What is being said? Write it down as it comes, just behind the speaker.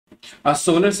A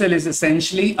solar cell is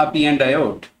essentially a PN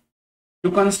diode.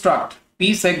 To construct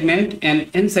P segment and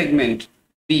N segment,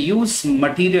 we use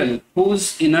material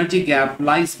whose energy gap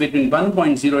lies between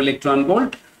 1.0 electron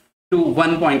volt to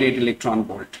 1.8 electron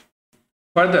volt.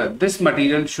 Further, this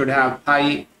material should have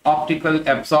high optical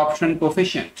absorption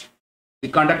coefficient. The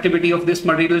conductivity of this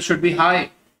material should be high.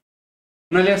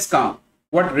 Now let's come.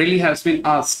 What really has been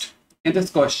asked in this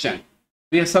question?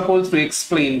 We are supposed to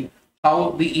explain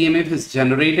how the EMF is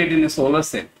generated in a solar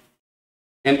cell.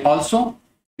 And also,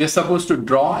 we are supposed to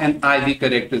draw an IV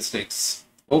characteristics.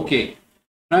 Okay.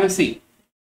 Now you see,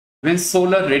 when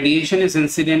solar radiation is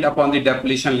incident upon the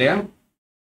depletion layer,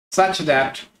 such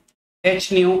that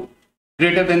H nu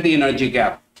greater than the energy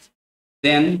gap,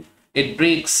 then it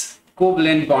breaks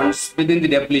covalent bonds within the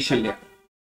depletion layer,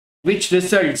 which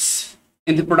results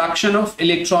in the production of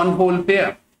electron-hole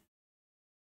pair.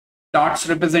 Dots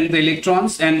represent the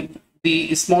electrons and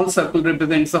the small circle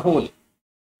represents the hole.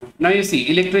 Now you see,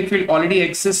 electric field already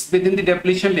exists within the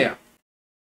depletion layer.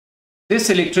 This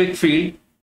electric field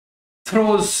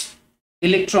throws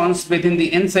electrons within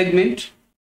the N segment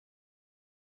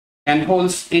and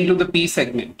holes into the P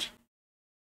segment.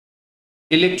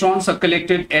 Electrons are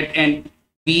collected at end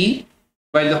P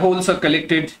while the holes are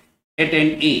collected at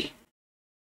end A.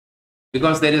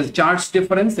 Because there is charge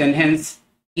difference and hence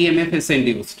EMF is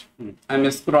induced. I'm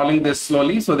scrolling this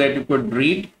slowly so that you could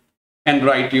read and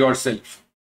write yourself.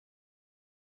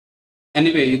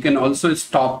 Anyway, you can also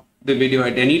stop the video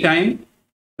at any time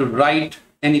to write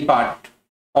any part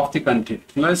of the content.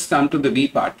 Let's come to the V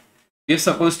part. We are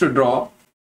supposed to draw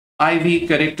IV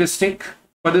characteristic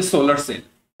for the solar cell.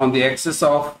 On the axis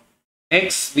of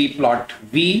X, we plot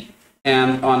V,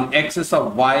 and on axis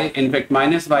of Y, in fact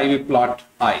minus Y, we plot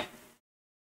I.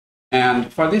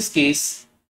 And for this case,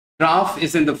 graph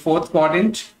is in the fourth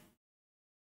quadrant,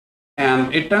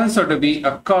 and it turns out to be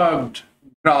a curved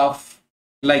graph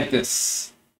like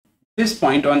this. This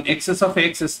point on axis of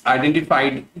X is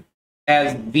identified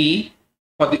as V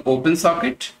for the open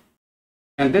circuit,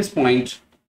 and this point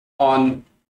on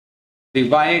the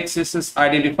y-axis is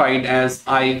identified as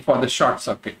I for the short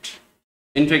circuit.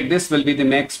 In fact, this will be the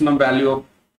maximum value of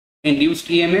induced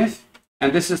EMF,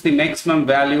 and this is the maximum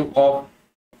value of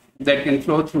that can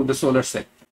flow through the solar cell.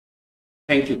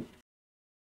 Thank you.